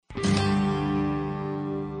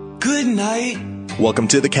Good night. Welcome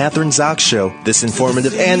to the Kathryn Zox Show. This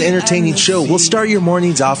informative and entertaining show will start your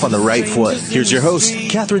mornings off on the right foot. Here's your host,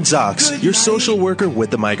 Kathryn Zox, your social worker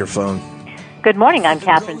with the microphone. Good morning. I'm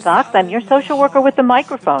Kathryn Zox. I'm your social worker with the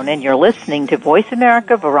microphone, and you're listening to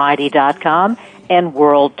VoiceAmericaVariety.com and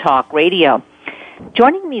World Talk Radio.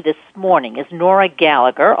 Joining me this morning is Nora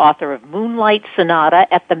Gallagher, author of Moonlight Sonata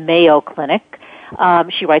at the Mayo Clinic.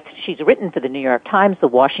 She's written for the New York Times, the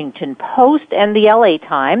Washington Post, and the LA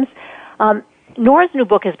Times. Nora's new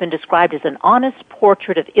book has been described as an honest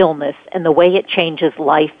portrait of illness and the way it changes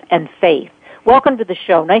life and faith. Welcome to the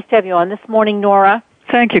show. Nice to have you on this morning, Nora.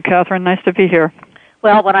 Thank you, Kathryn. Nice to be here.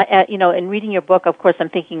 Well, when in reading your book, of course, I'm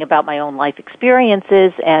thinking about my own life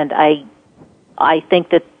experiences, and I think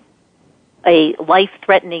that a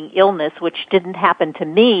life-threatening illness, which didn't happen to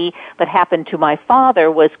me, but happened to my father,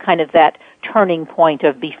 was kind of that turning point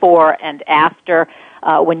of before and after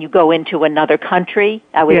when you go into another country.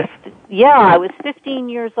 I was 15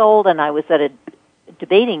 years old, and I was at a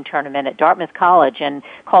debating tournament at Dartmouth College and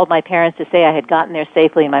called my parents to say I had gotten there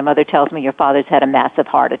safely, and my mother tells me, your father's had a massive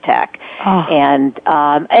heart attack. Oh.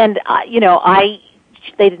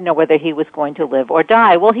 They didn't know whether he was going to live or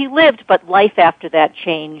die. Well, he lived, but life after that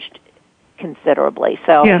changed considerably.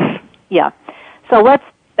 So, yes. Yeah. So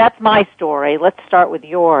that's my story. Let's start with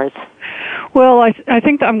yours. Well, I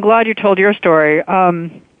think I'm glad you told your story.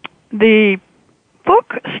 The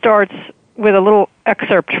book starts with a little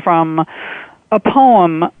excerpt from a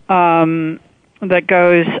poem that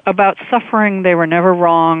goes about suffering. They were never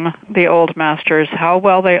wrong, the old masters, how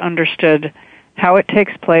well they understood how it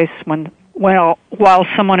takes place while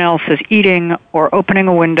someone else is eating or opening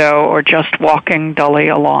a window or just walking dully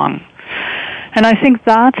along. And I think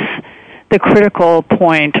that's the critical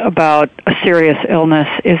point about a serious illness,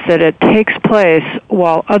 is that it takes place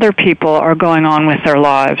while other people are going on with their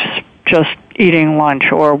lives, just eating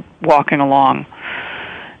lunch or walking along.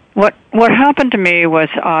 What happened to me was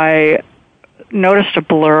I noticed a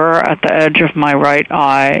blur at the edge of my right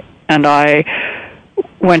eye, and I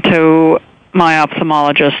went to my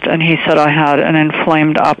ophthalmologist, and he said I had an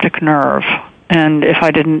inflamed optic nerve, and if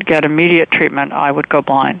I didn't get immediate treatment, I would go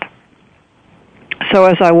blind. So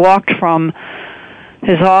as I walked from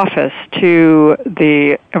his office to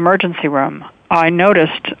the emergency room, I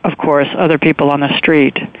noticed, of course, other people on the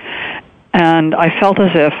street, and I felt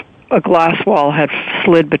as if a glass wall had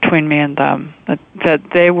slid between me and them, that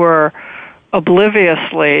they were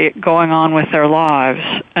obliviously going on with their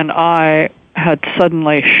lives, and I had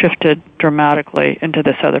suddenly shifted dramatically into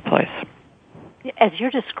this other place. As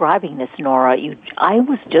you're describing this, Nora, I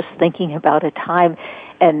was just thinking about a time,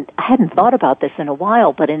 and I hadn't thought about this in a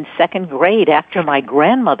while, but in second grade, after my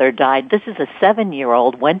grandmother died, this is a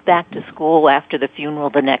 7-year-old, went back to school after the funeral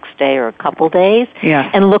the next day or a couple days,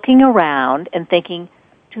 and looking around and thinking,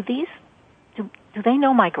 do they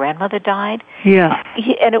know my grandmother died? Yeah.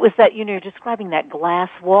 And it was that, you're describing that glass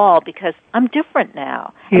wall, because I'm different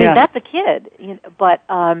now. I mean, that's a kid, but...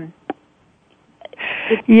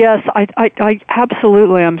 Yes, I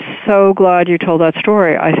absolutely am so glad you told that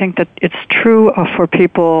story. I think that it's true for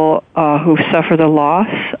people who suffer the loss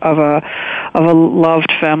of a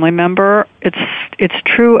loved family member. It's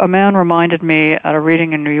true. A man reminded me at a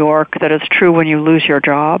reading in New York that it's true when you lose your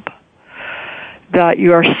job, that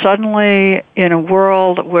you are suddenly in a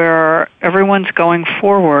world where everyone's going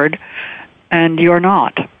forward and you're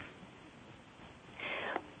not.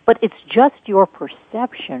 But it's just your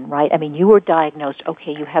perception, right? I mean, you were diagnosed,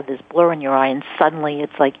 okay, you have this blur in your eye, and suddenly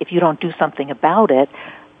it's like, if you don't do something about it,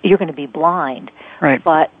 you're going to be blind. Right.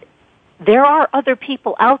 But there are other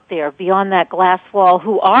people out there beyond that glass wall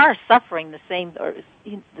who are suffering the same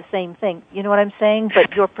thing. You know what I'm saying?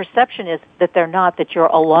 But your perception is that they're not, that you're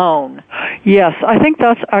alone. Yes, I think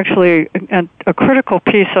that's actually a critical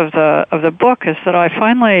piece of the book, is that I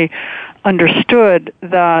finally understood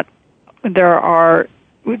that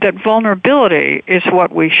that vulnerability is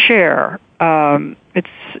what we share.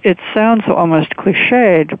 It sounds almost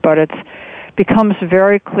cliched, but it becomes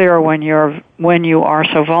very clear when you are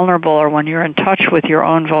so vulnerable, or when you're in touch with your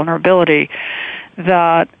own vulnerability,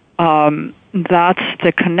 that that's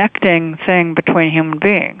the connecting thing between human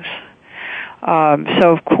beings.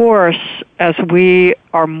 So, of course, as we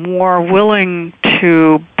are more willing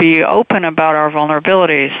to be open about our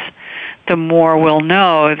vulnerabilities, the more we'll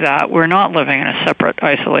know that we're not living in a separate,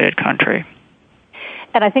 isolated country.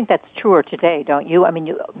 And I think that's truer today, don't you? I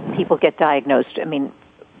mean, people get diagnosed,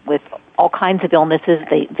 with all kinds of illnesses.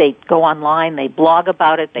 They go online, they blog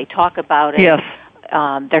about it, they talk about it. Yes.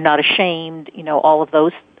 They're not ashamed, all of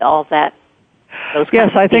that.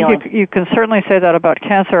 Yes, I think you can certainly say that about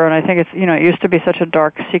cancer, and I think it's, it used to be such a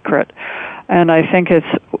dark secret. And I think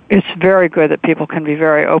it's very good that people can be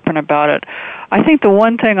very open about it. I think the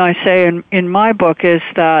one thing I say in my book is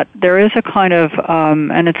that there is a kind of,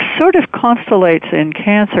 and it sort of constellates in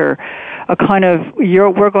cancer, a kind of,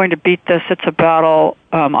 we're going to beat this, it's a battle,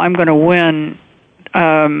 I'm going to win,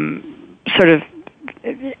 sort of,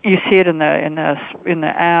 you see it in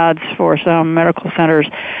the ads for some medical centers.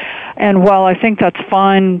 And while I think that's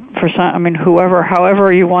fine for some, I mean,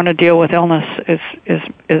 however you want to deal with illness is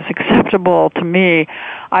acceptable to me,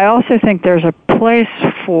 I also think there's a place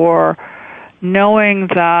for knowing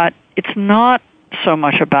that it's not so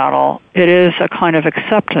much a battle. It is a kind of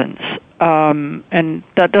acceptance. And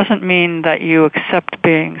that doesn't mean that you accept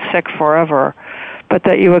being sick forever, but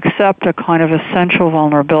that you accept a kind of essential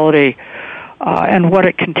vulnerability and what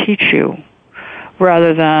it can teach you,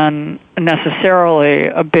 rather than necessarily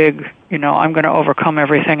a big, I'm going to overcome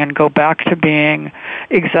everything and go back to being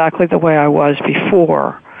exactly the way I was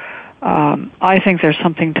before. I think there's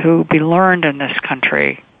something to be learned in this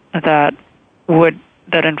country that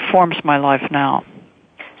informs my life now.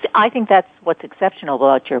 I think that's what's exceptional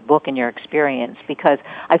about your book and your experience, because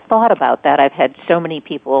I've thought about that. I've had so many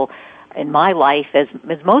people in my life, as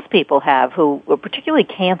most people have, who, particularly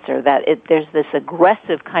cancer, that there's this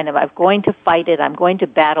aggressive kind of, I'm going to fight it, I'm going to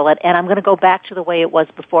battle it, and I'm going to go back to the way it was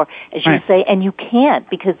before, as you say, and you can't,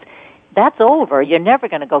 because that's over. You're never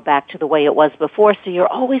going to go back to the way it was before, so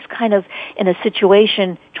you're always kind of in a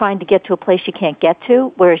situation trying to get to a place you can't get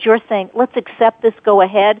to, whereas you're saying, let's accept this, go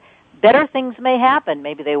ahead. Better things may happen.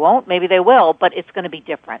 Maybe they won't, maybe they will, but it's going to be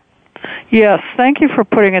different. Yes, thank you for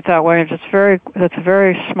putting it that way. That's a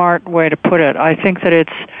very smart way to put it. I think that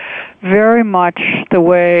it's very much the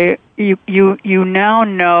way you now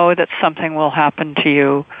know that something will happen to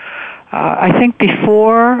you. I think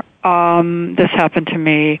before this happened to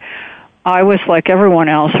me, I was like everyone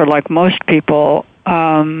else, or like most people.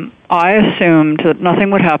 I assumed that nothing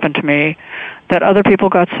would happen to me, that other people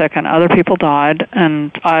got sick and other people died,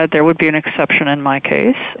 and there would be an exception in my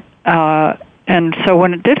case. And so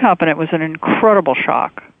when it did happen, it was an incredible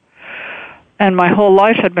shock. And my whole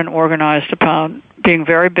life had been organized about being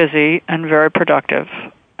very busy and very productive.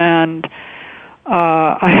 And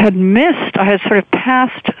I had sort of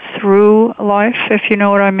passed through life, if you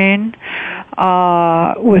know what I mean,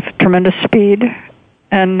 with tremendous speed.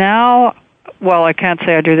 And now, well, I can't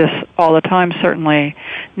say I do this all the time, certainly.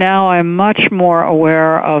 Now I'm much more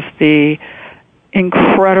aware of the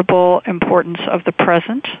incredible importance of the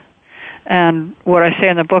present. And what I say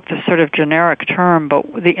in the book, this sort of generic term, but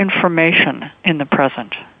the information in the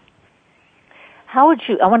present. How would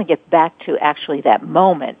you, I want to get back to actually that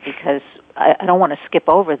moment, because I don't want to skip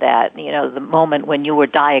over that, the moment when you were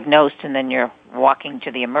diagnosed and then you're walking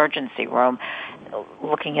to the emergency room,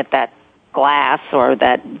 looking at that glass or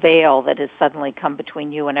that veil that has suddenly come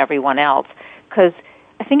between you and everyone else. Because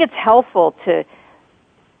I think it's helpful to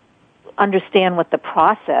understand what the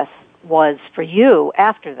process was for you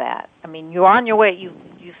after that. I mean, you're on your way,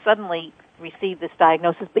 you suddenly received this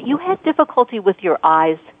diagnosis, but you had difficulty with your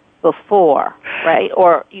eyes before, right?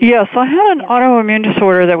 Yes, I had an autoimmune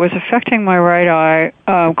disorder that was affecting my right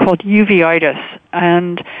eye called uveitis,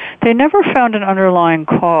 and they never found an underlying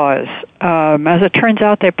cause. As it turns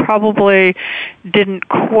out, they probably didn't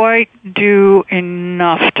quite do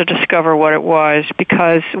enough to discover what it was,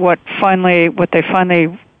 because what they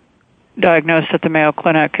finally diagnosed at the Mayo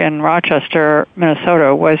Clinic in Rochester,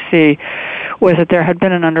 Minnesota, was that there had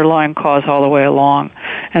been an underlying cause all the way along,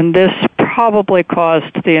 and this probably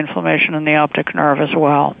caused the inflammation in the optic nerve as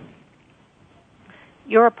well.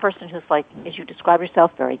 You're a person who's, like, as you describe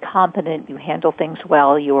yourself, very competent. You handle things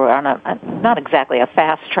well. You were on not exactly a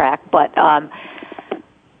fast track, but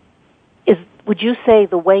would you say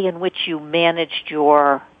the way in which you managed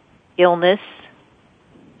your illness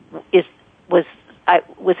was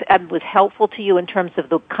helpful to you in terms of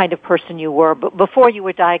the kind of person you were before you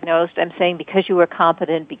were diagnosed? I'm saying because you were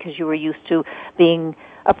competent, because you were used to being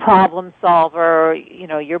a problem solver,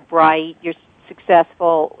 you're bright, you're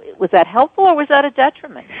successful. Was that helpful or was that a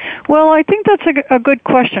detriment? Well, I think that's a good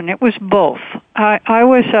question. It was both. I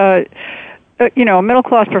was a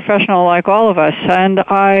middle-class professional like all of us, and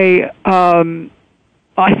I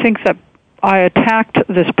think that I attacked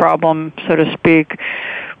this problem, so to speak,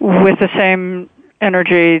 with the same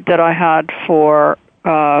energy that I had for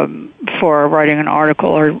writing an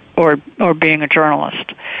article or being a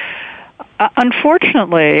journalist.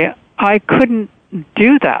 Unfortunately, I couldn't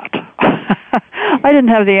do that. I didn't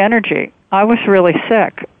have the energy. I was really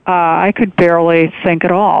sick. I could barely think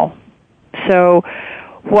at all. So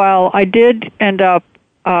while I did end up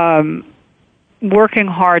working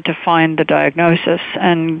hard to find the diagnosis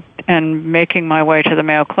and making my way to the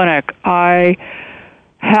Mayo Clinic, I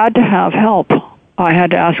had to have help. I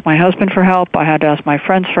had to ask my husband for help. I had to ask my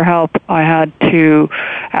friends for help. I had to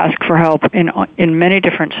ask for help in many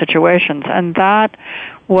different situations. And that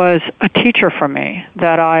was a teacher for me,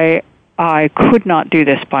 that I could not do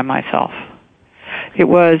this by myself. It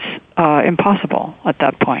was impossible at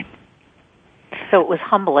that point. So it was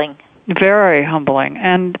humbling. Very humbling.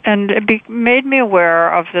 And it made me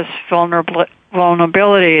aware of this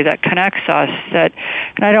vulnerability that connects us, and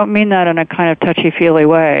I don't mean that in a kind of touchy-feely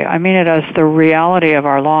way. I mean it as the reality of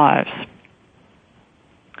our lives.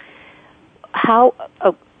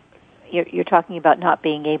 You're talking about not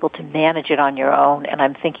being able to manage it on your own, and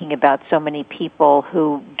I'm thinking about so many people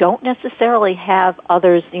who don't necessarily have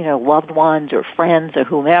others, loved ones or friends or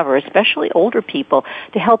whomever, especially older people,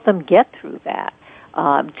 to help them get through that.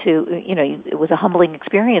 It was a humbling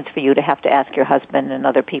experience for you to have to ask your husband and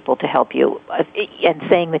other people to help you, and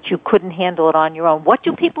saying that you couldn't handle it on your own. What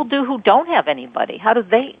do people do who don't have anybody? How do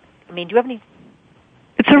they, do you have any?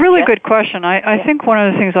 It's a really good question. I think one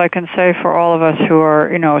of the things I can say for all of us who are,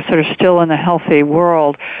 sort of still in the healthy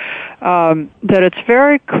world, that it's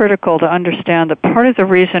very critical to understand that part of the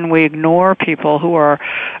reason we ignore people who are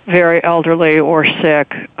very elderly or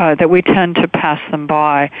sick, that we tend to pass them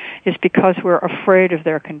by, is because we're afraid of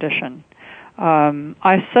their condition.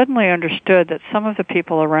 I suddenly understood that some of the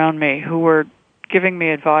people around me who were giving me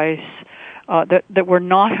advice that were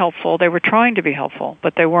not helpful, they were trying to be helpful,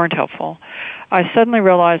 but they weren't helpful. I suddenly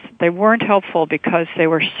realized they weren't helpful because they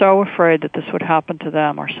were so afraid that this would happen to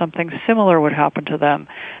them or something similar would happen to them,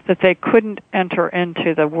 that they couldn't enter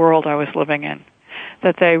into the world I was living in,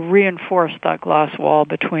 that they reinforced that glass wall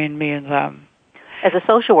between me and them. As a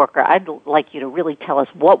social worker, I'd like you to really tell us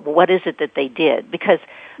what is it that they did, because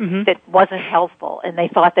that wasn't helpful, and they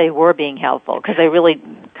thought they were being helpful because they really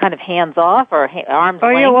kind of hands off or arms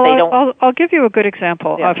length. Yeah, well, they don't. I'll give you a good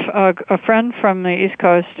example. Yeah. A friend from the East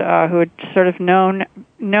Coast who had sort of known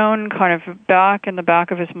kind of back in the back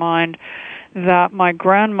of his mind that my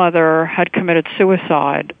grandmother had committed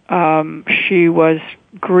suicide. She was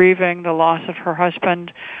grieving the loss of her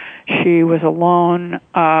husband. She was alone.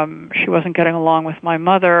 She wasn't getting along with my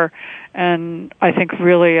mother, and I think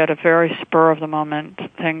really at a very spur of the moment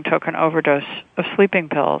thing took an overdose of sleeping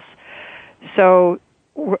pills. So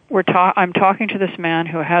I'm talking to this man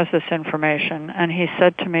who has this information, and he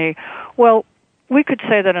said to me, well, we could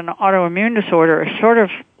say that an autoimmune disorder is sort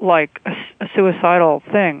of like a suicidal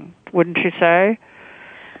thing, wouldn't you say?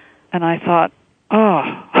 And I thought,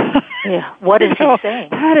 yeah, what is he saying?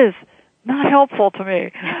 That is not helpful to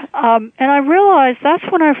me. And I realized, that's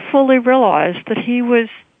when I fully realized that he was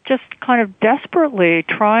just kind of desperately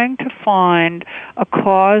trying to find a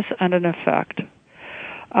cause and an effect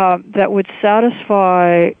that would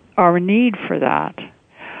satisfy our need for that,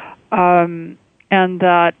 and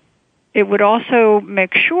that it would also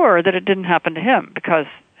make sure that it didn't happen to him because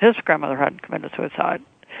his grandmother hadn't committed suicide.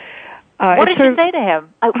 What did you say to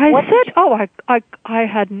him? I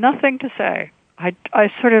had nothing to say.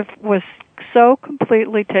 I sort of was so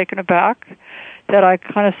completely taken aback that I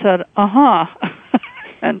kind of said,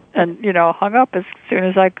 and hung up as soon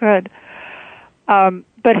as I could.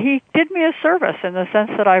 But he did me a service in the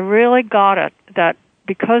sense that I really got it, that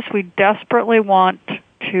because we desperately want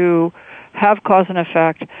to have cause and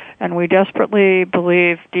effect, and we desperately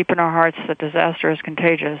believe deep in our hearts that disaster is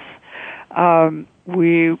contagious,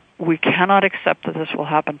 we cannot accept that this will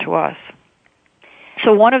happen to us.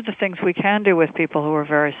 So one of the things we can do with people who are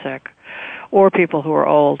very sick or people who are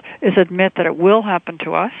old is admit that it will happen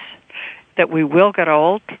to us, that we will get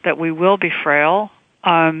old, that we will be frail,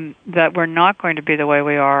 that we're not going to be the way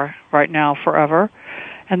we are right now forever.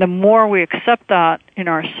 And the more we accept that in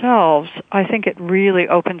ourselves, I think it really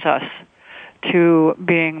opens us to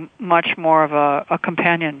being much more of a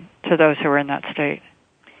companion to those who are in that state.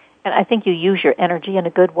 And I think you use your energy in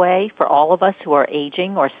a good way for all of us who are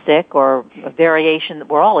aging or sick or variation.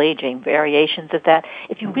 We're all aging, variations of that.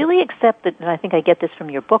 If you really accept it, and I think I get this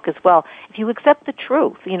from your book as well, if you accept the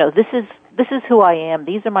truth, this is who I am,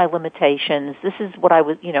 these are my limitations, this is what I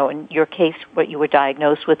was, in your case, what you were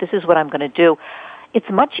diagnosed with, this is what I'm going to do.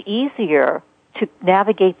 It's much easier to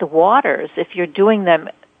navigate the waters if you're doing them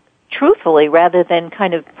truthfully rather than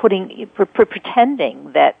kind of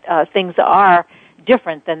pretending that things are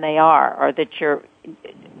different than they are, or that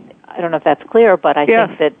I don't know if that's clear, but I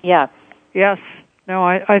think that, yeah. Yes. No,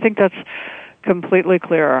 I think that's completely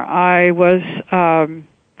clear. I was,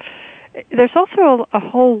 there's also a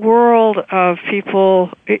whole world of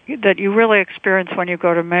people that you really experience when you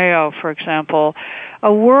go to Mayo, for example.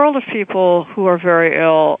 A world of people who are very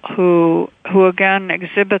ill, who again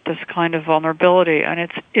exhibit this kind of vulnerability,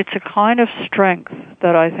 and it's a kind of strength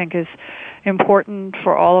that I think is important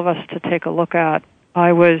for all of us to take a look at.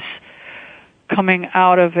 I was coming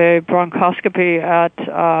out of a bronchoscopy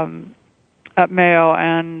at Mayo,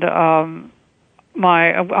 and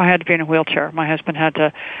I had to be in a wheelchair. My husband had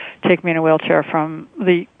to take me in a wheelchair from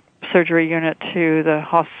the surgery unit to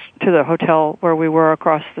the hotel where we were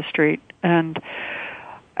across the street. And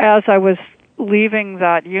as I was leaving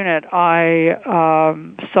that unit, I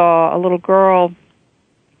saw a little girl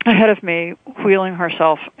ahead of me wheeling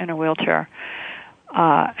herself in a wheelchair.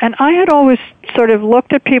 And I had always sort of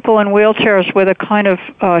looked at people in wheelchairs with a kind of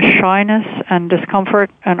shyness and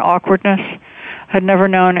discomfort and awkwardness. Had never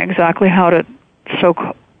known exactly how to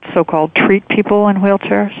so-called treat people in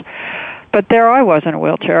wheelchairs. But there I was in a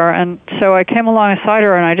wheelchair, and so I came alongside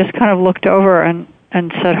her and I just kind of looked over and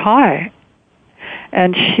said hi.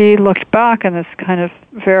 And she looked back in this kind of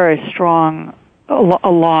very strong,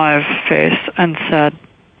 alive face and said,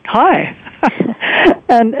 hi.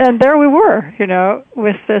 and there we were,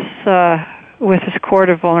 with this cord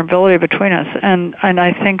of vulnerability between us. And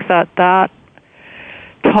I think that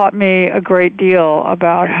taught me a great deal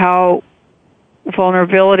about how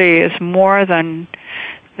vulnerability is more than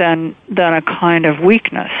a kind of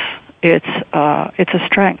weakness. It's a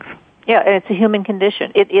strength. Yeah, and it's a human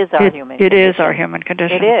condition. It is our human condition. It is our human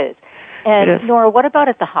condition. It is. And Nora, what about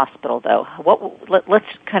at the hospital, though? Let's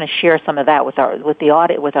kind of share some of that with our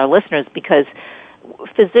listeners, because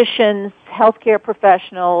physicians, healthcare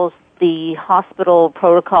professionals, the hospital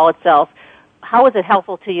protocol itself, how is it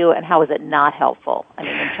helpful to you, and how is it not helpful? I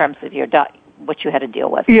mean, in terms of what you had to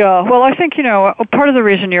deal with. Yeah, well, I think part of the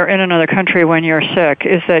reason you're in another country when you're sick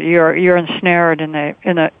is that you're ensnared in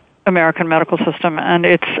the American medical system, and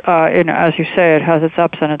it's as you say, it has its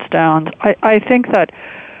ups and its downs. I think that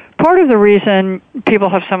part of the reason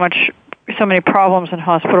people have so many problems in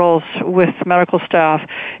hospitals with medical staff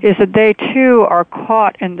is that they too are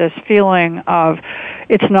caught in this feeling of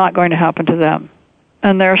it's not going to happen to them,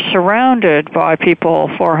 and they're surrounded by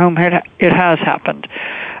people for whom it has happened.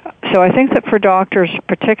 So I think that for doctors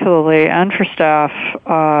particularly, and for staff,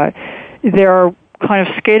 they're kind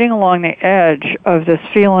of skating along the edge of this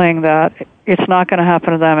feeling that it's not going to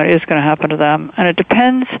happen to them, it is going to happen to them. And it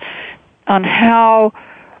depends on how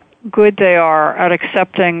good they are at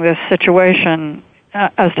accepting this situation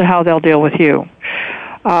as to how they'll deal with you.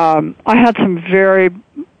 I had some very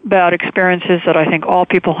bad experiences that I think all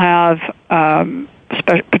people have,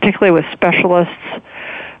 particularly with specialists.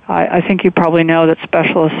 I think you probably know that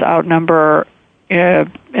specialists outnumber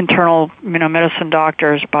internal medicine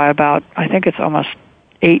doctors by about, I think it's almost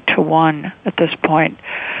 8-1 at this point.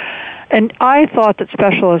 And I thought that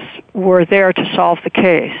specialists were there to solve the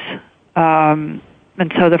case.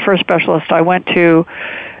 And so the first specialist I went to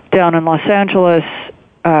down in Los Angeles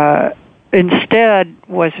instead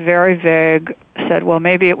was very vague, said, well,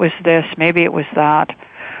 maybe it was this, maybe it was that.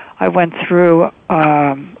 I went through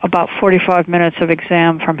about 45 minutes of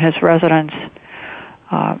exam from his residence.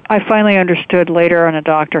 I finally understood later, and a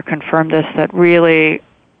doctor confirmed this, that really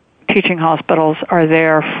teaching hospitals are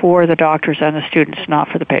there for the doctors and the students, not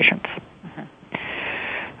for the patients.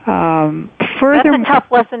 That's a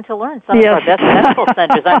tough lesson to learn. Some of our best medical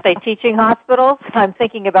centers, aren't they teaching hospitals? I'm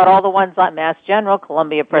thinking about all the ones like Mass General,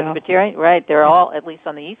 Columbia Presbyterian, right? They're all, at least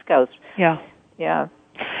on the East Coast. Yeah. Yeah.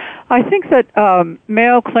 I think that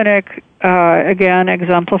Mayo Clinic, again,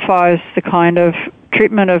 exemplifies the kind of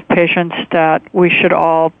treatment of patients that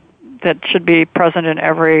should be present in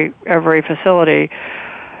every facility.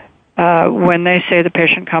 When they say the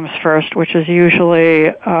patient comes first, which is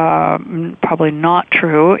usually probably not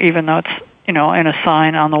true, even though it's in a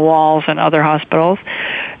sign on the walls in other hospitals,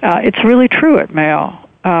 it's really true at Mayo.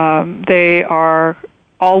 They are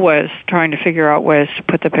always trying to figure out ways to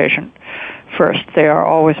put the patient first. They are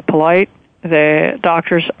always polite. The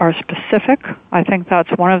doctors are specific. I think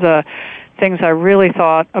that's one of the things I really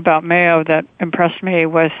thought about Mayo that impressed me,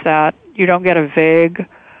 was that you don't get a vague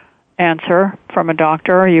answer from a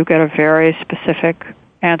doctor. You get a very specific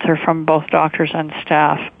answer from both doctors and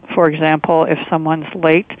staff. For example, if someone's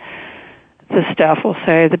late, the staff will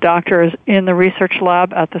say, the doctor is in the research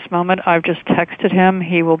lab at this moment. I've just texted him.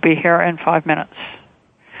 He will be here in 5 minutes.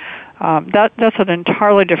 That's an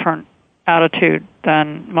entirely different attitude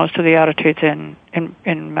than most of the attitudes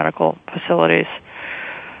in medical facilities.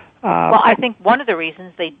 Well, I think one of the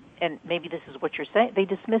reasons and maybe this is what you're saying, they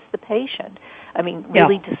dismiss the patient. I mean,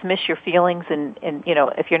 really dismiss your feelings, and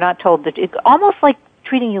if you're not told that, it's almost like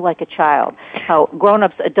treating you like a child, how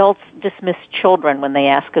grown-ups, adults dismiss children when they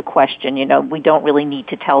ask a question. You know, we don't really need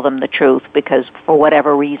to tell them the truth because for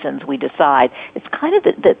whatever reasons we decide. It's kind of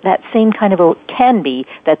that same kind of can be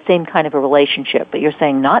that same kind of a relationship, but you're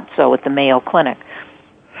saying not so at the Mayo Clinic.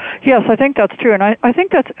 Yes, I think that's true, and I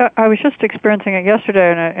think that's. I was just experiencing it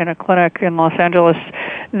yesterday in a clinic in Los Angeles.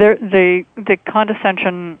 The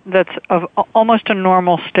condescension that's of almost a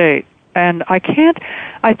normal state, and I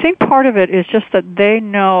think part of it is just that they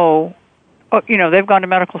know, you know, they've gone to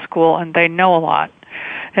medical school and they know a lot.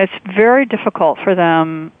 It's very difficult for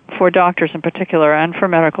them, for doctors in particular, and for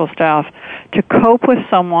medical staff, to cope with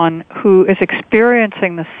someone who is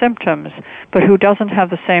experiencing the symptoms but who doesn't have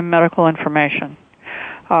the same medical information.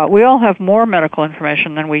 We all have more medical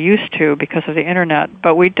information than we used to because of the internet,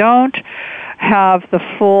 but we don't have the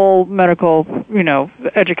full medical, you know,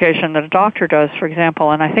 education that a doctor does, for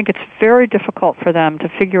example. And I think it's very difficult for them to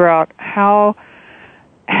figure out how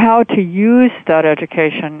to use that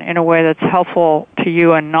education in a way that's helpful to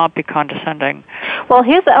you and not be condescending. Well,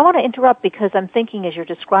 I want to interrupt because I'm thinking as you're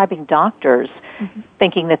describing doctors,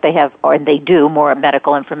 thinking that they have, or they do, more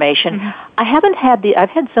medical information. I haven't had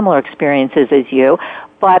I've had similar experiences as you,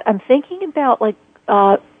 but I'm thinking about like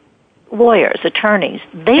lawyers, attorneys.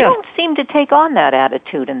 They don't seem to take on that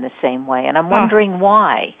attitude in the same way, and I'm wondering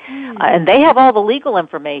why. And they have all the legal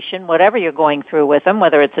information, whatever you're going through with them,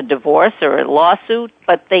 whether it's a divorce or a lawsuit,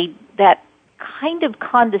 but that kind of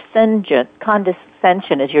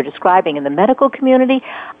condescension, as you're describing in the medical community,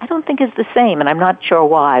 I don't think is the same, and I'm not sure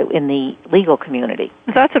why in the legal community.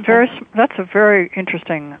 That's a very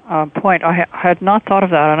interesting point. I had not thought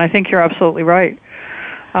of that, and I think you're absolutely right.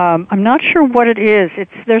 I'm not sure what it is.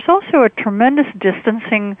 There's also a tremendous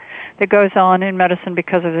distancing that goes on in medicine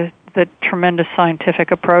because of the tremendous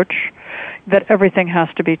scientific approach, that everything has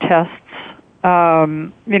to be tests.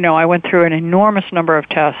 You know, I went through an enormous number of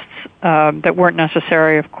tests that weren't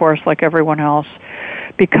necessary, of course, like everyone else,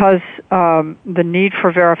 because the need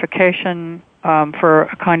for verification, for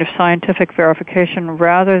a kind of scientific verification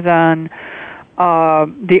rather than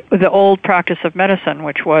the old practice of medicine,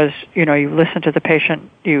 which was, you know, you listen to the patient,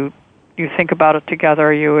 you think about it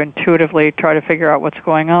together, you intuitively try to figure out what's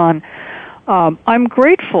going on. I'm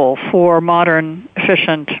grateful for modern,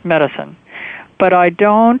 efficient medicine, but I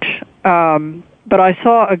don't. But I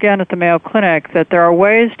saw again at the Mayo Clinic that there are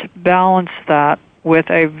ways to balance that with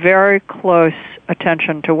a very close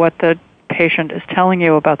attention to what the patient is telling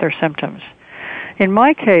you about their symptoms. In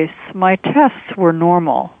my case, my tests were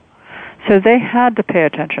normal. So they had to pay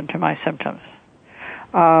attention to my symptoms.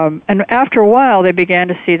 And after a while, they began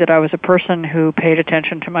to see that I was a person who paid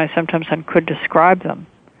attention to my symptoms and could describe them.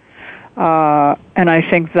 And I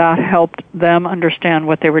think that helped them understand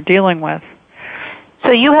what they were dealing with.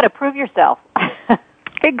 So you had to prove yourself.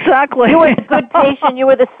 Exactly. You were the good patient. You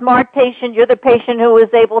were the smart patient. You're the patient who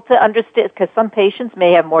was able to understand, because some patients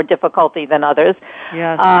may have more difficulty than others.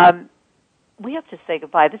 Yes. We have to say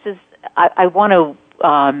goodbye. I want to...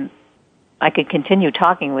 I could continue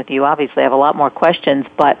talking with you. Obviously, I have a lot more questions,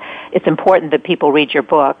 but it's important that people read your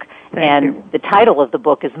book. Thank you. The title of the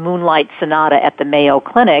book is Moonlight Sonata at the Mayo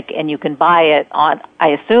Clinic, and you can buy it on, I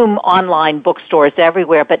assume, online bookstores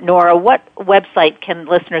everywhere. But Nora, what website can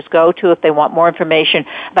listeners go to if they want more information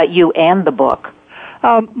about you and the book?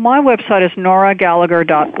 My website is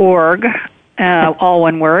noragallagher.org, all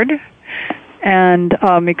one word. And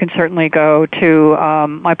you can certainly go to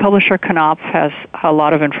my publisher, Knopf, has a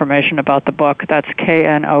lot of information about the book. That's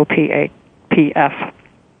Knopf.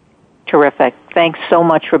 Terrific. Thanks so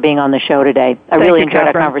much for being on the show today. I really enjoyed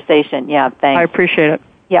our conversation. Yeah, thanks. I appreciate it.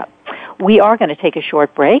 Yeah. We are going to take a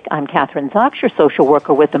short break. I'm Kathryn Zox, your social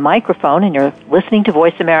worker with the microphone, and you're listening to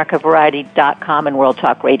VoiceAmericaVariety.com and World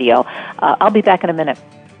Talk Radio. I'll be back in a minute.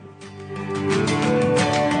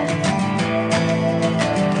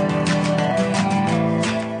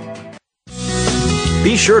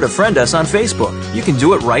 Be sure to friend us on Facebook. You can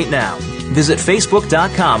do it right now. Visit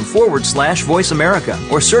Facebook.com/Voice America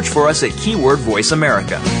or search for us at keyword Voice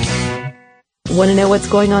America. Want to know what's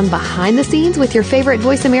going on behind the scenes with your favorite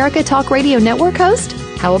Voice America Talk Radio Network host?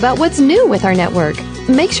 How about what's new with our network?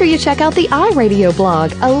 Make sure you check out the iRadio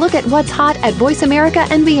blog, a look at what's hot at Voice America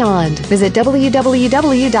and beyond. Visit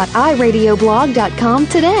www.iradioblog.com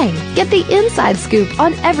today. Get the inside scoop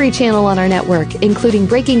on every channel on our network, including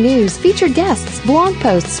breaking news, featured guests, blog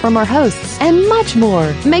posts from our hosts, and much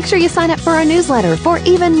more. Make sure you sign up for our newsletter for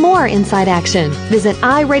even more inside action. Visit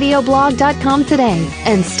iradioblog.com today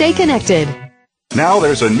and stay connected. Now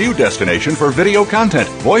there's a new destination for video content,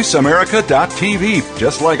 voiceamerica.tv.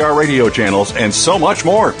 Just like our radio channels and so much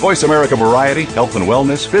more. Voice America Variety, Health and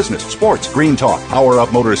Wellness, Business, Sports, Green Talk, Power Up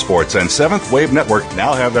Motorsports, and Seventh Wave Network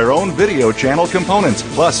now have their own video channel components.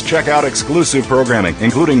 Plus, check out exclusive programming,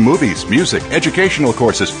 including movies, music, educational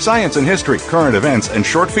courses, science and history, current events, and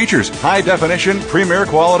short features. High-definition, premier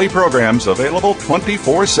quality programs available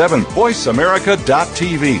 24/7.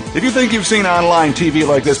 VoiceAmerica.tv. If you think you've seen online TV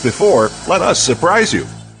like this before, let us surprise you.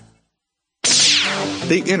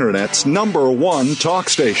 The Internet's #1 talk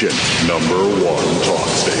station. #1 talk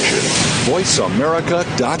station.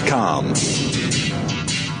 VoiceAmerica.com.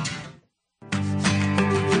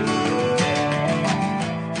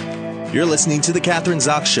 You're listening to The Kathryn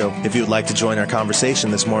Zox Show. If you would like to join our conversation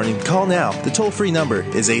this morning, call now. The toll-free number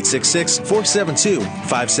is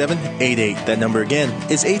 866-472-5788. That number again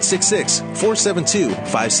is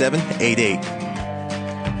 866-472-5788.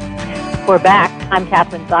 We're back. I'm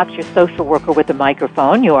Kathryn Zox, your social worker with the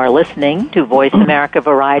microphone. You are listening to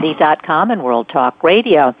VoiceAmericaVariety.com and World Talk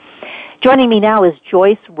Radio. Joining me now is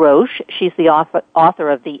Joyce Roche. She's the author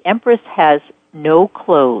of The Empress Has No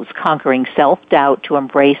Clothes, Conquering Self-Doubt to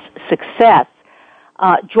Embrace Success.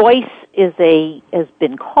 Joyce has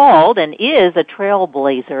been called and is a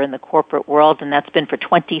trailblazer in the corporate world, and that's been for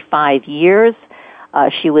 25 years.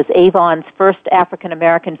 She was Avon's first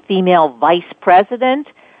African-American female vice president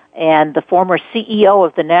and the former CEO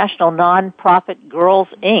of the national nonprofit Girls,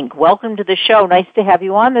 Inc. Welcome to the show. Nice to have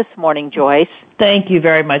you on this morning, Joyce. Thank you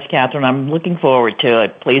very much, Kathryn. I'm looking forward to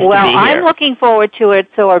it. Pleased to be here. Well, I'm looking forward to it.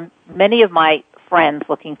 So are many of my friends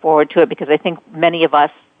looking forward to it, because I think many of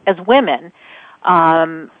us as women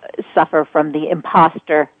suffer from the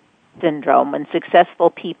imposter syndrome, when successful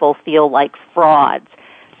people feel like frauds.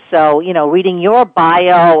 So, reading your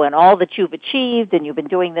bio and all that you've achieved, and you've been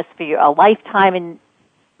doing this for a lifetime, and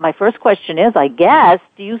my first question is, I guess,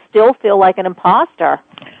 do you still feel like an imposter?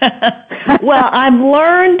 Well, I've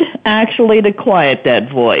learned actually to quiet that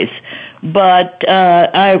voice. But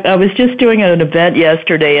I was just doing an event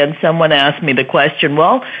yesterday, and someone asked me the question,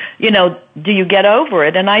 well, do you get over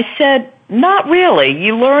it? And I said, not really.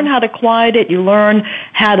 You learn how to quiet it. You learn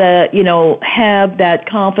how to, have that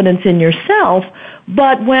confidence in yourself.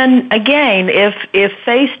 But when, again, if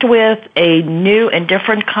faced with a new and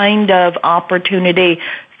different kind of opportunity,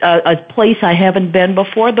 a place I haven't been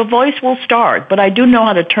before, the voice will start. But I do know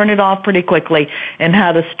how to turn it off pretty quickly, and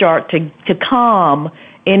how to start to calm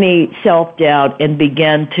any self-doubt and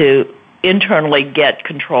begin to internally get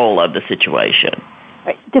control of the situation.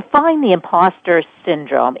 Right. Define the imposter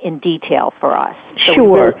syndrome in detail for us.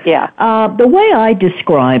 Sure. Yeah. The way I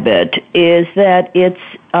describe it is that it's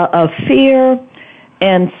a fear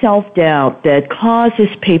and self-doubt that causes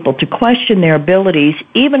people to question their abilities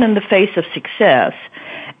even in the face of success,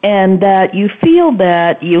 and that you feel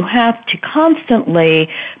that you have to constantly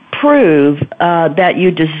prove that you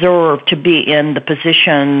deserve to be in the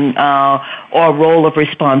position or role of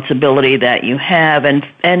responsibility that you have, and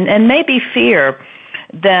maybe fear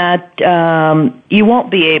that you won't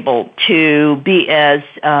be able to be as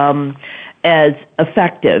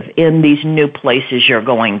effective in these new places you're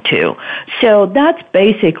going to. So that's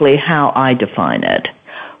basically how I define it.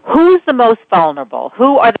 Who's the most vulnerable?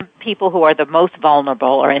 Who are the people who are the most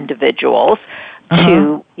vulnerable, or individuals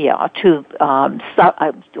to do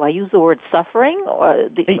I use the word suffering? Or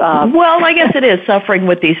well, I guess it is suffering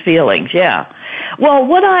with these feelings, yeah. Well,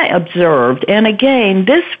 what I observed, and again,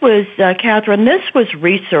 this was, Kathryn, this was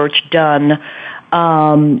research done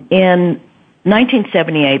in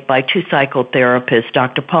 1978 by two psychotherapists,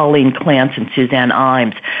 Dr. Pauline Clance and Suzanne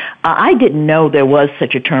Imes. I didn't know there was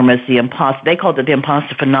such a term as the imposter. They called it the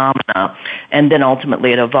imposter phenomena, and then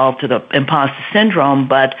ultimately it evolved to the imposter syndrome.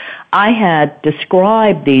 But I had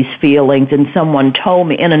described these feelings, and someone told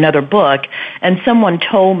me in another book, and someone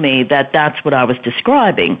told me that that's what I was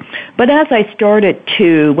describing. But as I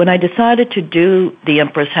when I decided to do The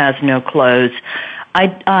Empress Has No Clothes,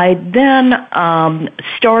 I then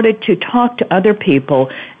started to talk to other people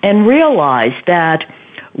and realized that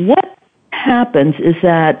what happens is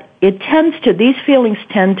that these feelings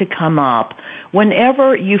tend to come up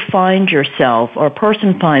whenever you find yourself, or a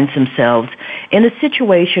person finds themselves in a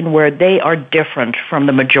situation where they are different from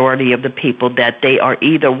the majority of the people that they are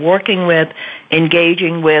either working with,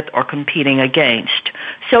 engaging with, or competing against.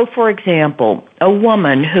 So, for example, a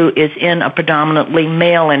woman who is in a predominantly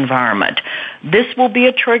male environment, this will be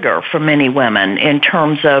a trigger for many women in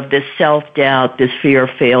terms of this self-doubt, this fear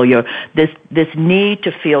of failure, this need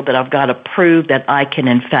to feel that I've got to prove that I can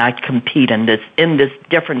in fact compete in this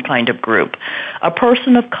different kind of group. A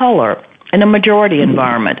person of color in a majority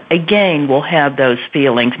environment, again, will have those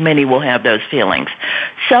feelings. Many will have those feelings.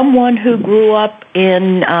 Someone who grew up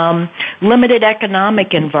in limited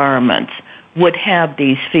economic environments would have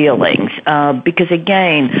these feelings because,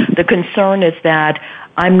 again, the concern is that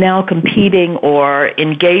I'm now competing or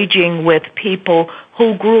engaging with people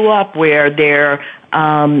who grew up where their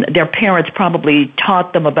parents probably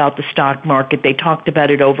taught them about the stock market. They talked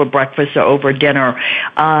about it over breakfast or over dinner.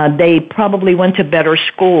 They probably went to better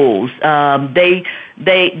schools.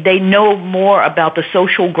 They know more about the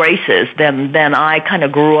social graces than I kind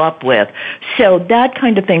of grew up with. So that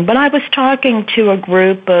kind of thing. But I was talking to a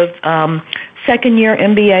group of second-year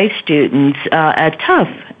MBA students at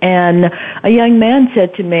Tufts, and a young man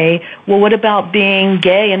said to me, well, what about being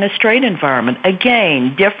gay in a straight environment?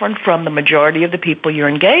 Again, different from the majority of the people you're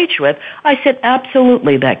engaged with. I said,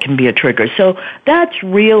 absolutely, that can be a trigger. So that's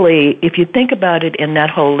really, if you think about it in that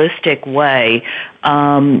holistic way,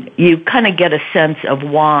 you kind of get a sense of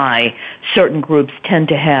why certain groups tend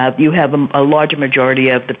to have, you have a larger majority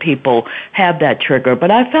of the people have that trigger. But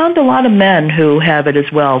I found a lot of men who have it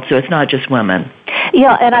as well, so it's not just women.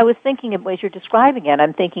 Yeah, and I was thinking, as you're describing it,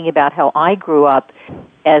 I'm thinking about how I grew up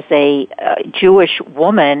as a Jewish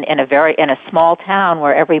woman in a small town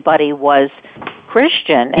where everybody was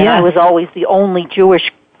Christian, and I was always the only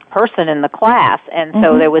Jewish person in the class, and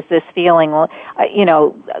so there was this feeling,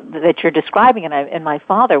 that you're describing, and my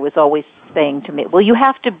father was always saying to me, well, you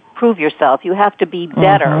have to prove yourself, you have to be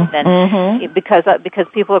better than because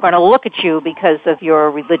people are going to look at you because of your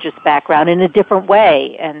religious background in a different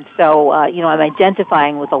way, and so I'm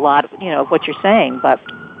identifying with a lot of what you're saying, but.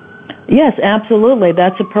 Yes, absolutely.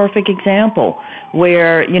 That's a perfect example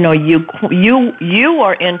where, you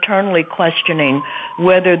are internally questioning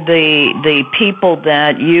whether the people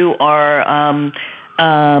that you are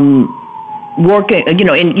working,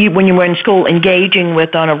 when you were in school, engaging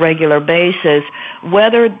with on a regular basis,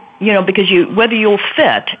 whether whether you'll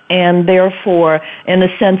fit, and therefore, in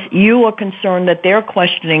a sense, you are concerned that they're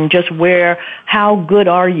questioning just how good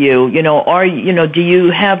are you? Do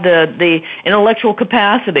you have the intellectual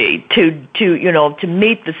capacity to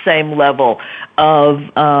meet the same level of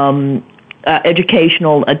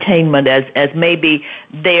educational attainment as maybe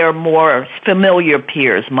their more familiar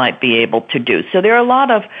peers might be able to do. So there are a lot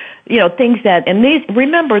of things that, and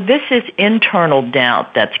remember, this is internal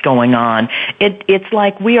doubt that's going on. It's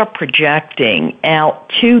like we are projecting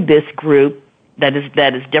out to this group that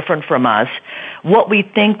is different from us, what we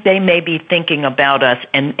think they may be thinking about us,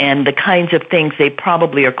 and the kinds of things they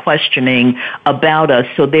probably are questioning about us.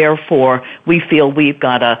 So therefore, we feel we've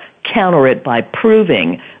got to counter it by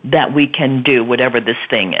proving that we can do whatever this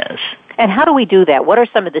thing is. And how do we do that? What are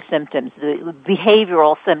some of the symptoms, the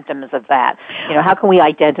behavioral symptoms of that? How can we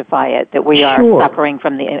identify it, that we are suffering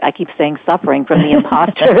from I keep saying suffering from the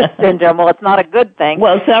imposter syndrome. Well, it's not a good thing.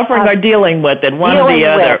 Well, suffering or dealing with it, one or the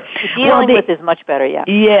other. Dealing with is much better, yeah.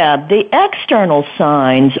 Yeah, the external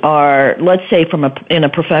signs are, let's say in a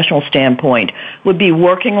professional standpoint, would be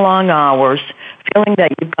working long hours, feeling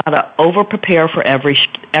that you've got to over-prepare for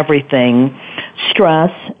everything,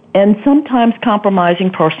 stress, and sometimes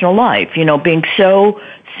compromising personal life, being so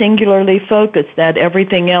singularly focused that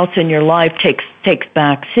everything else in your life takes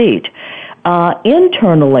back seat.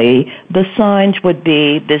 Internally, the signs would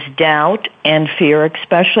be this doubt and fear,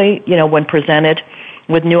 especially, when presented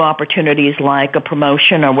with new opportunities like a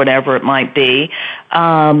promotion or whatever it might be,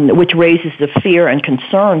 which raises the fear and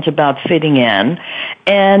concerns about fitting in.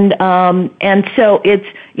 And so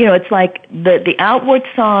it's like the outward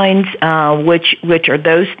signs, which are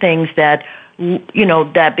those things that,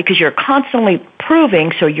 that because you're constantly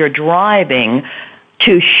proving, so you're driving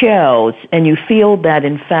to shows, and you feel that,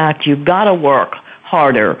 in fact, you've got to work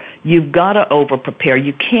harder, you've got to over-prepare,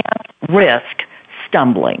 you can't risk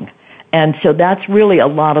stumbling. And so that's really a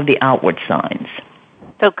lot of the outward signs.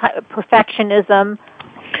 So perfectionism,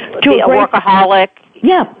 be a workaholic.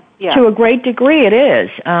 Yeah, to a great degree it is.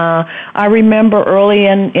 I remember early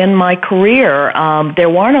in my career, there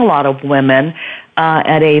weren't a lot of women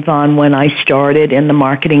at Avon when I started in the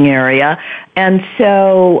marketing area. And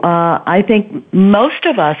so I think most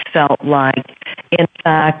of us felt like, in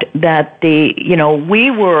fact, that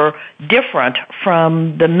we were different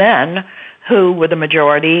from the men who were the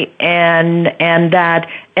majority, and that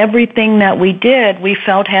everything that we did, we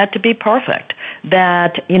felt had to be perfect.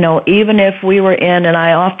 That, even if we were in, and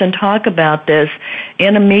I often talk about this,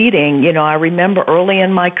 in a meeting, I remember early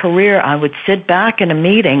in my career, I would sit back in a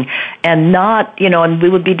meeting and not, and we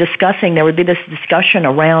would be discussing, there would be this discussion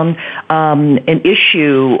around an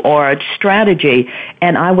issue or a strategy,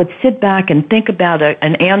 and I would sit back and think about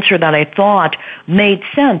an answer that I thought made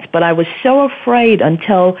sense, but I was so afraid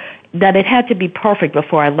until that it had to be perfect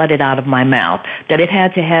before I let it out of my mouth, that it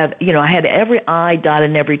had to have, I had every I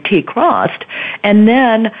dotted and every T crossed, and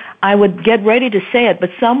then I would get ready to say it,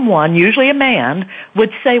 but someone, usually a man,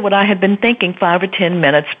 would say what I had been thinking 5 or 10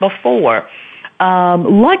 minutes before.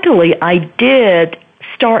 Luckily, I did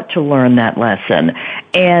start to learn that lesson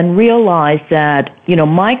and realize that,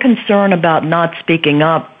 my concern about not speaking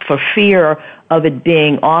up for fear of it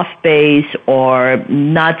being off base or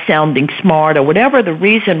not sounding smart or whatever the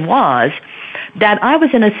reason was, that I was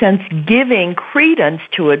in a sense giving credence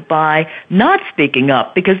to it by not speaking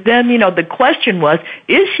up, because then, the question was,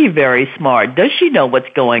 is she very smart? Does she know what's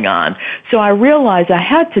going on? So I realized I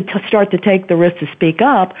had to start to take the risk to speak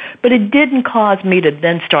up, but it didn't cause me to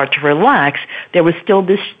then start to relax. There was still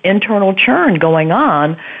this internal churn going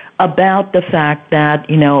on about the fact that,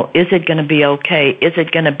 is it going to be okay? Is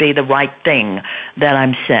it going to be the right thing that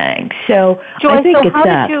I'm saying? So Joyce, I think so it's how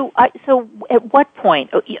that. Did you, so at what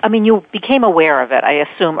point, you became aware of it, I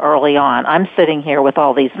assume, early on. I'm sitting here with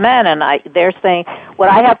all these men, and they're saying, what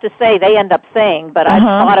I have to say, they end up saying, but I've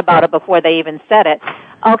thought about it before they even said it.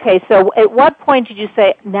 Okay, so at what point did you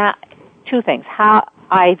say, now, two things,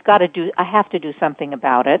 I have to do something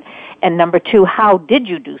about it. And number two, how did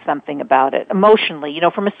you do something about it emotionally?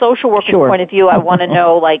 From a social worker's point of view, I want to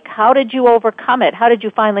know, how did you overcome it? How did you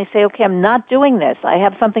finally say, okay, I'm not doing this. I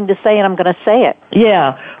have something to say and I'm going to say it.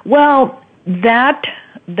 Yeah. Well, that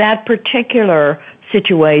particular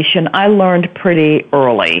situation I learned pretty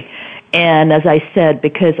early. And as I said,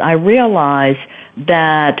 because I realized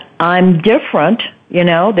that I'm different.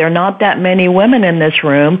 There are not that many women in this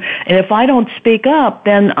room, and if I don't speak up,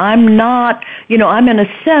 then I'm not, I'm in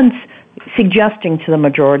a sense suggesting to the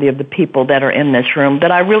majority of the people that are in this room that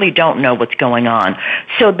I really don't know what's going on.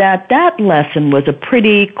 So that lesson was a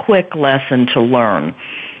pretty quick lesson to learn.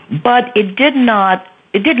 But it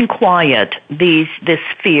didn't quiet this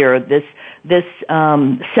fear, this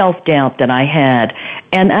self-doubt that I had.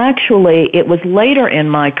 And actually, it was later in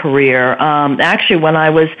my career, when I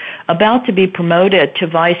was about to be promoted to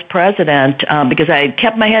vice president, because I had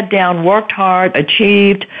kept my head down, worked hard,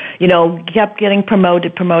 achieved, kept getting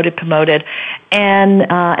promoted. And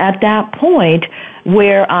at that point,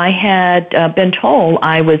 where I had been told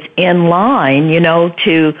I was in line,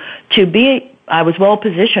 to be, I was well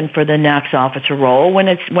positioned for the next officer role.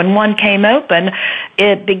 When one came open,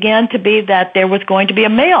 it began to be that there was going to be a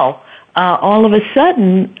male. All of a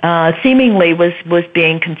sudden, seemingly was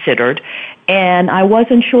being considered, and I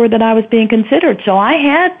wasn't sure that I was being considered. So I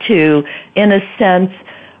had to, in a sense,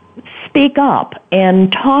 speak up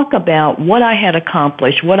and talk about what I had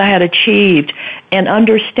accomplished, what I had achieved, and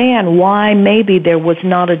understand why maybe there was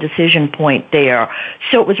not a decision point there.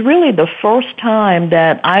 So it was really the first time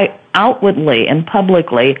that I outwardly and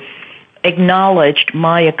publicly acknowledged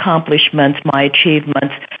my accomplishments, my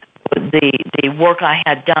achievements, the work I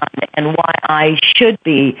had done, and why I should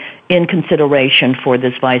be in consideration for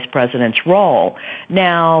this vice president's role.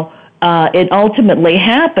 Now, it ultimately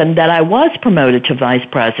happened that I was promoted to vice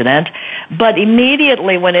president, but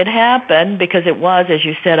immediately when it happened, because it was, as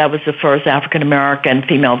you said, I was the first African-American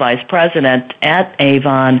female vice president at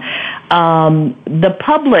Avon, the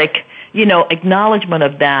public, acknowledgement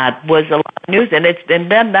of that was a lot of news, and then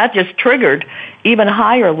that just triggered even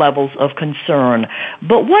higher levels of concern.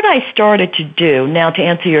 But what I started to do, now to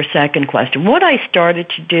answer your second question, what I started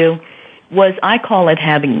to do was, I call it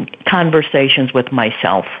having conversations with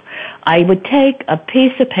myself. I would take a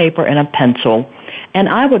piece of paper and a pencil, and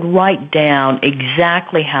I would write down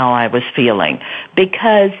exactly how I was feeling,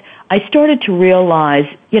 because I started to realize,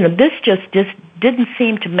 this just didn't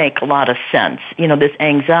seem to make a lot of sense, this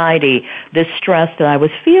anxiety, this stress that I was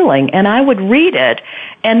feeling. And I would read it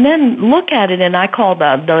and then look at it, and I call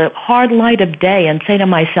the hard light of day, and say to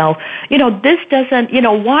myself, this doesn't,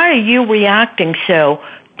 why are you reacting so?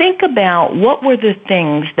 Think about what were the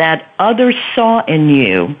things that others saw in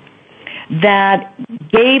you that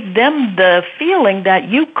gave them the feeling that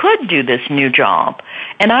you could do this new job.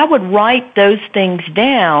 And I would write those things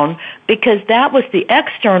down, because that was the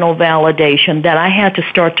external validation that I had to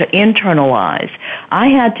start to internalize. I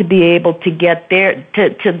had to be able to get there,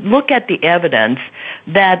 to look at the evidence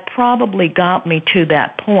that probably got me to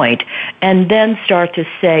that point, and then start to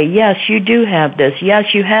say, yes, you do have this,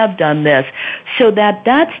 yes, you have done this, so that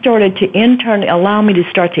started to allow me to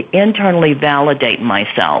start to internally validate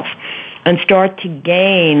myself and start to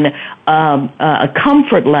gain a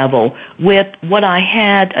comfort level with what I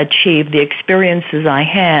had achieved, the experiences I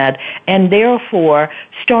had, and therefore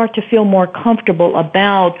start to feel more comfortable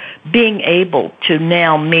about being able to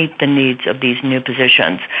now meet the needs of these new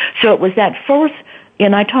positions. So it was that first,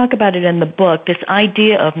 and I talk about it in the book, this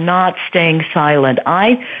idea of not staying silent.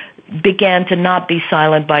 I began to not be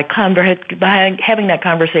silent by having that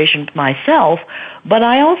conversation with myself. But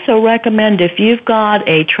I also recommend, if you've got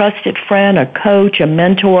a trusted friend, a coach, a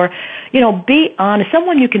mentor, be honest,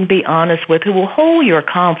 someone you can be honest with, who will hold your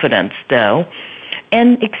confidence, though,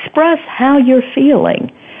 and express how you're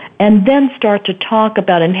feeling. And then start to talk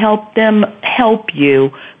about and help them help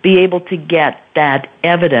you be able to get that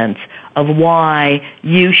evidence of why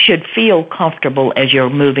you should feel comfortable as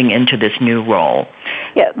you're moving into this new role.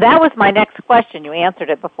 Yeah, that was my next question. You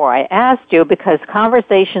answered it before I asked you, because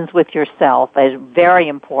conversations with yourself is very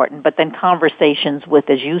important, but then conversations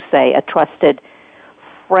with, as you say, a trusted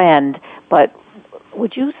friend. But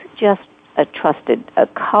would you suggest a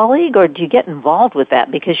colleague, or do you get involved with that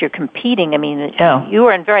because you're competing? I mean, you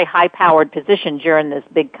are in very high-powered positions. You're in this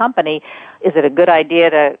big company. Is it a good idea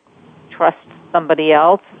to trust somebody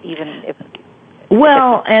else, even if...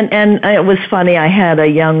 Well, and it was funny. I had a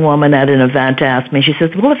young woman at an event ask me, she says,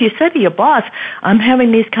 well, if you said to your boss, I'm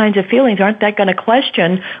having these kinds of feelings, aren't they going to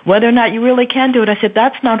question whether or not you really can do it? I said,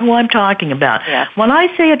 that's not who I'm talking about. Yeah. When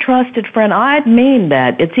I say a trusted friend, I mean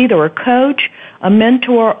that. It's either a coach, a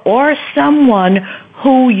mentor, or someone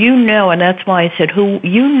who you know, and that's why I said who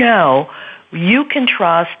you know you can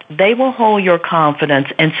trust. They will hold your confidence,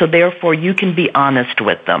 and so therefore you can be honest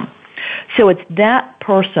with them. So it's that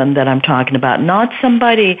person that I'm talking about, not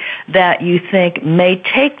somebody that you think may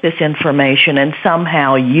take this information and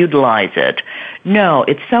somehow utilize it. No,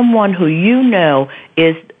 it's someone who you know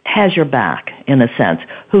has your back, in a sense,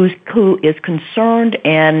 who is concerned,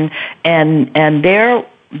 and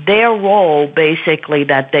their role basically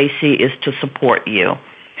that they see is to support you.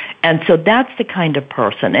 And so that's the kind of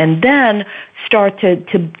person. And then start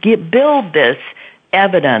to build this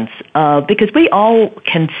evidence, because we all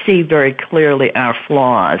can see very clearly our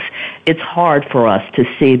flaws. It's hard for us to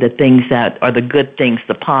see the things that are the good things,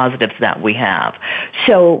 the positives that we have.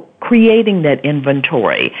 So creating that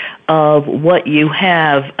inventory of what you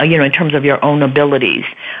have, in terms of your own abilities.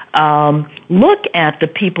 Look at the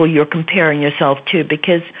people you're comparing yourself to,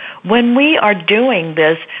 because when we are doing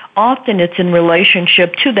this, often it's in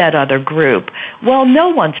relationship to that other group. Well, no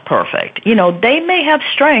one's perfect. They may have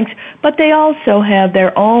strengths, but they also have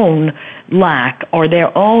their own lack or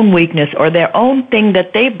their own weakness or their own thing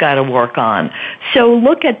that they've got to work on. So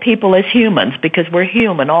look at people as humans, because we're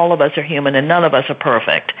human. All of us are human, and none of us are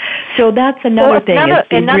perfect. So that's another thing, is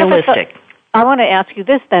be realistic. I want to ask you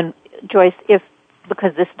this then, Joyce,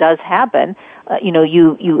 because this does happen,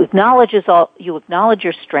 you acknowledge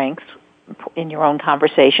your strengths in your own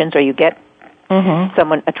conversations, or you get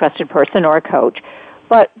someone, a trusted person or a coach.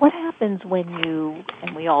 But what happens when you,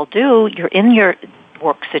 and we all do, you're in your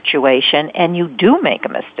work situation and you do make a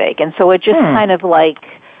mistake, and so it just kind of like,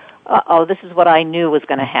 this is what I knew was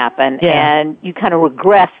going to happen, and you kind of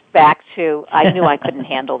regress back to, I knew I couldn't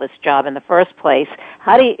handle this job in the first place.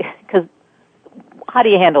 How do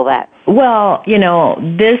you handle that? Well,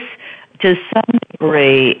 this to some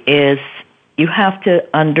degree is, you have to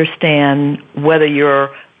understand whether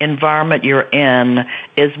your environment you're in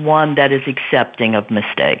is one that is accepting of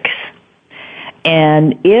mistakes.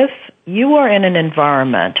 And if you are in an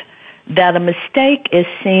environment that a mistake is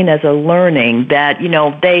seen as a learning, that,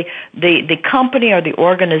 the company or the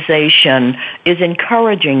organization is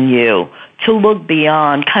encouraging you to look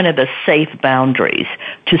beyond kind of the safe boundaries,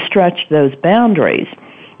 to stretch those boundaries,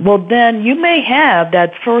 well, then you may have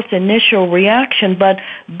that first initial reaction, but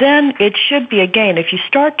then it should be, again, if you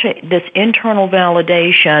start to this internal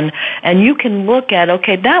validation and you can look at,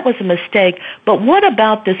 okay, that was a mistake, but what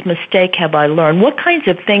about this mistake have I learned? What kinds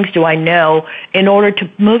of things do I know in order to,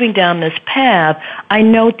 moving down this path, I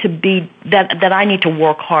know to be, that I need to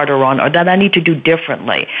work harder on, or that I need to do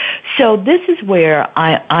differently. So this is where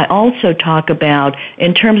I also talk about,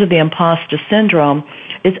 in terms of the imposter syndrome,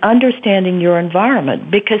 is understanding your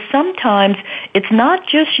environment, because sometimes it's not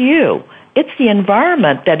just you. It's the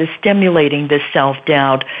environment that is stimulating this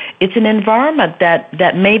self-doubt. It's an environment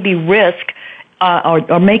that maybe risk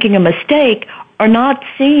or making a mistake are not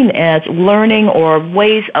seen as learning or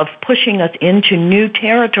ways of pushing us into new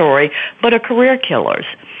territory, but are career killers.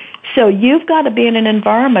 So you've got to be in an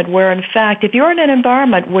environment where, in fact, if you're in an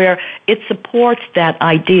environment where it supports that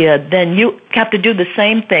idea, then you have to do the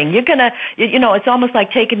same thing. You're going to, it's almost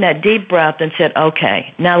like taking that deep breath and said,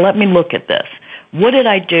 okay, now let me look at this. What did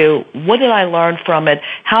I do? What did I learn from it?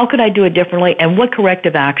 How could I do it differently? And what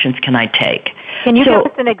corrective actions can I take? Can you give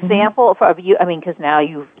us an example of you? I mean, because now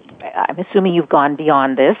I'm assuming you've gone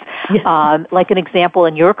beyond this. Yes. Like an example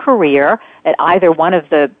in your career at either one of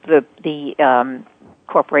the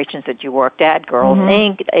corporations that you worked at, Girls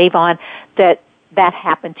Inc., Avon, that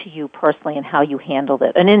happened to you personally and how you handled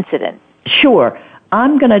it, an incident. Sure.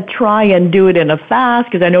 I'm going to try and do it in a fast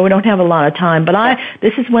because I know we don't have a lot of time. But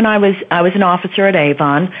this is when I was an officer at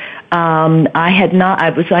Avon.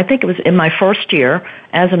 I think it was in my first year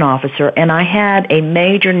as an officer, and I had a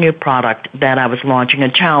major new product that I was launching,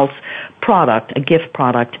 a child's product, a gift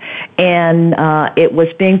product, and it was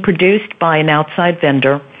being produced by an outside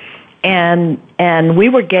vendor. And we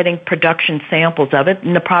were getting production samples of it,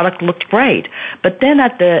 and the product looked great. But then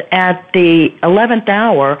at the 11th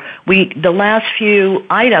hour, the last few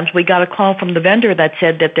items, we got a call from the vendor that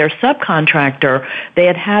said that their subcontractor they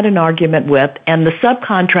had an argument with, and the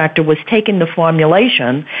subcontractor was taking the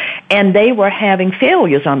formulation, and they were having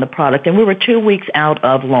failures on the product, and we were 2 weeks out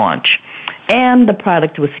of launch. And the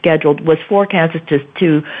product was forecasted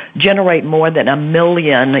to generate more than 1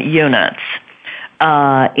 million units.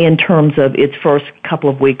 In terms of its first couple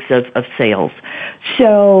of weeks of sales.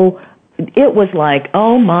 So it was like,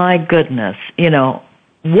 oh my goodness,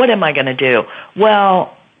 what am I going to do?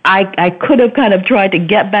 Well, I could have kind of tried to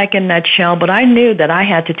get back in that shell, but I knew that I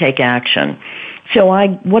had to take action. So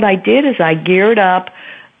what I did is I geared up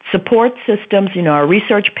support systems, our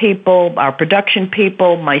research people, our production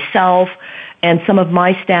people, myself, and some of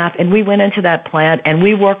my staff, and we went into that plant and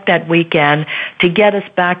we worked that weekend to get us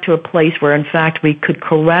back to a place where, in fact, we could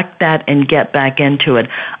correct that and get back into it.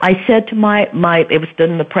 I said to it was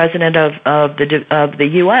then the president of the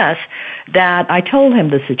U.S. that I told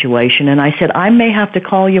him the situation, and I said, I may have to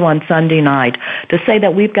call you on Sunday night to say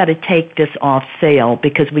that we've got to take this off sale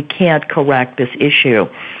because we can't correct this issue.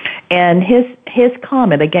 And his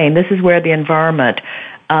comment, again, this is where the environment,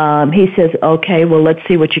 he says, okay, well, let's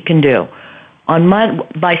see what you can do.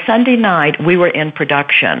 By Sunday night, we were in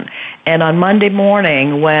production. And on Monday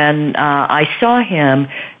morning, when I saw him,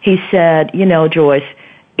 he said, Joyce,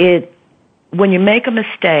 when you make a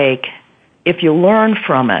mistake, if you learn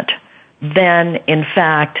from it, then, in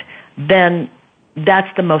fact, then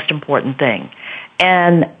that's the most important thing.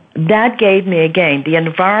 And that gave me, again, the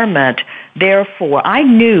environment. Therefore, I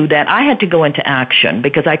knew that I had to go into action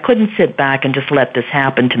because I couldn't sit back and just let this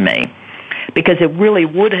happen to me, because it really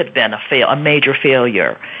would have been a major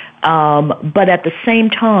failure. But at the same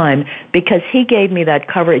time, because he gave me that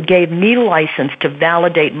cover, it gave me license to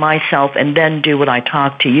validate myself and then do what I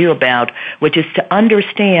talked to you about, which is to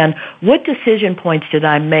understand what decision points did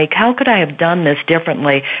I make, how could I have done this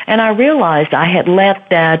differently, and I realized I had let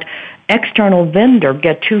that external vendor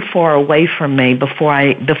get too far away from me before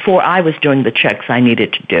I was doing the checks I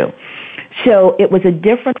needed to do. So it was a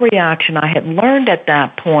different reaction. I had learned at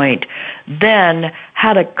that point then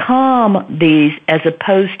how to calm these as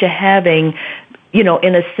opposed to having, in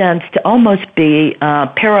a sense, to almost be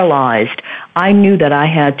paralyzed. I knew that I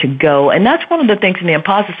had to go. And that's one of the things in the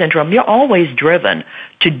imposter syndrome. You're always driven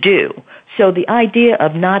to do. So the idea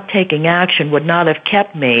of not taking action would not have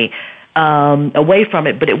kept me away from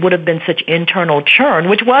it, but it would have been such internal churn,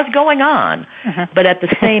 which was going on. Mm-hmm. But at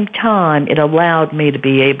the same time, it allowed me to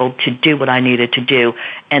be able to do what I needed to do.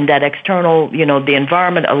 And that external, the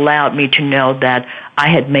environment allowed me to know that I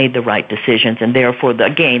had made the right decisions. And therefore,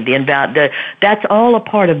 that's all a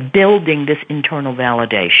part of building this internal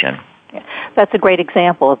validation. That's a great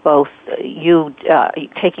example of both you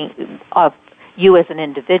you as an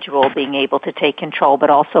individual being able to take control, but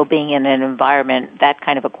also being in an environment, that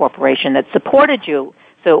kind of a corporation that supported you.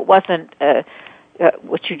 So it wasn't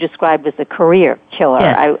what you described as a career killer.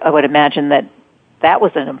 Yeah. I would imagine that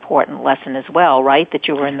was an important lesson as well, right? That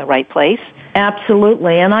you were in the right place?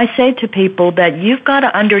 Absolutely. And I say to people that you've got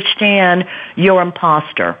to understand your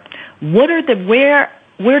imposter. Where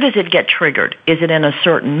does it get triggered? Is it in a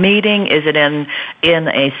certain meeting? Is it on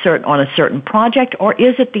a certain project? Or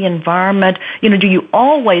is it the environment? Do you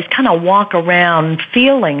always kind of walk around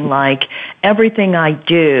feeling like everything I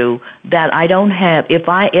do that I don't have, if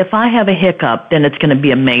I have a hiccup, then it's going to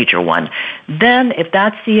be a major one. Then if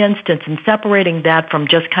that's the instance, and separating that from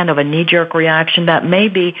just kind of a knee-jerk reaction, that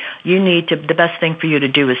maybe the best thing for you to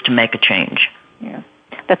do is to make a change. Yeah,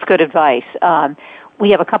 that's good advice.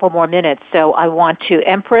 We have a couple more minutes, so I want to,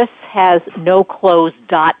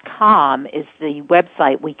 EmpressHasNoClothes.com is the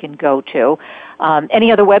website we can go to.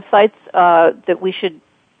 Any other websites that we should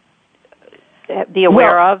be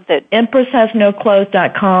aware of? That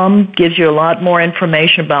EmpressHasNoClothes.com gives you a lot more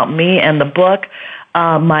information about me and the book.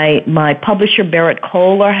 My publisher, Barrett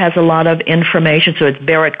Kohler, has a lot of information, so it's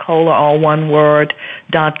Barrett Kohler, all one word,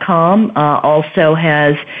 .com. Also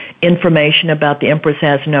has information about the Empress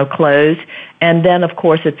Has No Clothes. And then, of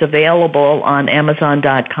course, it's available on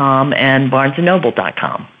Amazon.com and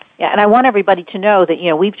BarnesandNoble.com. Yeah, and I want everybody to know that,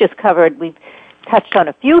 we've touched on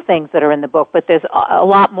a few things that are in the book, but there's a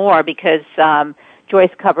lot more because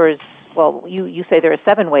Joyce covers well, you say there are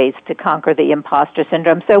 7 ways to conquer the imposter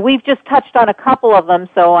syndrome. So we've just touched on a couple of them,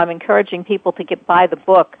 so I'm encouraging people to buy the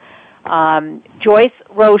book. Joyce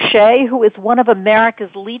Roche, who is one of America's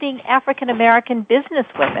leading African-American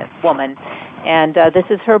businesswoman, and this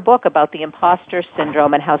is her book about the imposter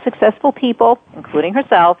syndrome and how successful people, including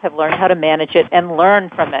herself, have learned how to manage it and learn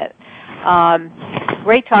from it.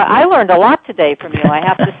 Great talk. I learned a lot today from you, I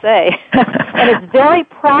have to say. And it's very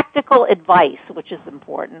practical advice, which is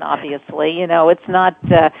important, obviously. You know, it's not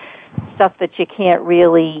stuff that you can't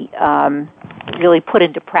really put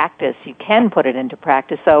into practice. You can put it into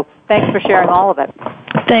practice. So thanks for sharing all of it.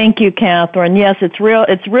 Thank you, Kathryn. Yes, it's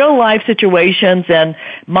real life situations and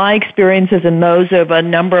my experiences and those of a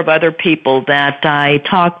number of other people that I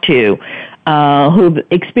talk to who've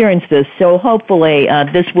experienced this. So hopefully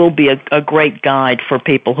this will be a great guide for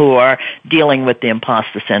people who are dealing with the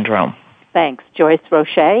imposter syndrome. Thanks, Joyce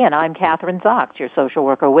Roche, and I'm Kathryn Zox, your social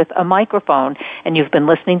worker with a microphone, and you've been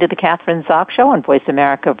listening to the Kathryn Zox Show on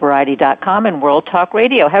VoiceAmericaVariety.com and World Talk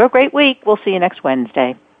Radio. Have a great week. We'll see you next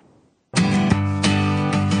Wednesday.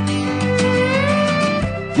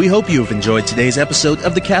 We hope you have enjoyed today's episode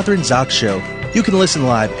of the Kathryn Zox Show. You can listen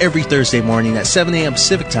live every Thursday morning at 7 a.m.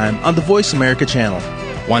 Pacific Time on the Voice America channel.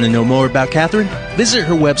 Want to know more about Kathryn? Visit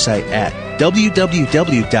her website at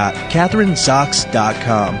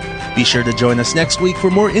www.kathrynzox.com. Be sure to join us next week for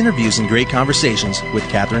more interviews and great conversations with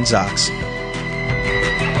Kathryn Zox.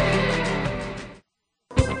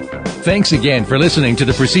 Thanks again for listening to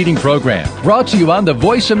the preceding program, brought to you on the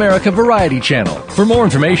Voice America Variety Channel. For more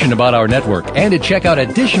information about our network and to check out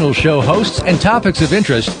additional show hosts and topics of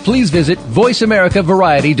interest, please visit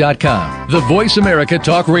VoiceAmericaVariety.com. The Voice America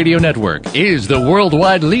Talk Radio Network is the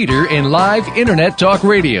worldwide leader in live Internet talk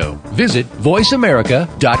radio. Visit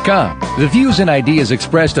VoiceAmerica.com. The views and ideas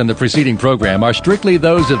expressed on the preceding program are strictly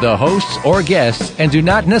those of the hosts or guests and do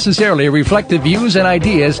not necessarily reflect the views and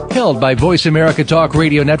ideas held by Voice America Talk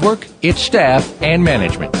Radio Network, its staff, and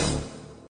management.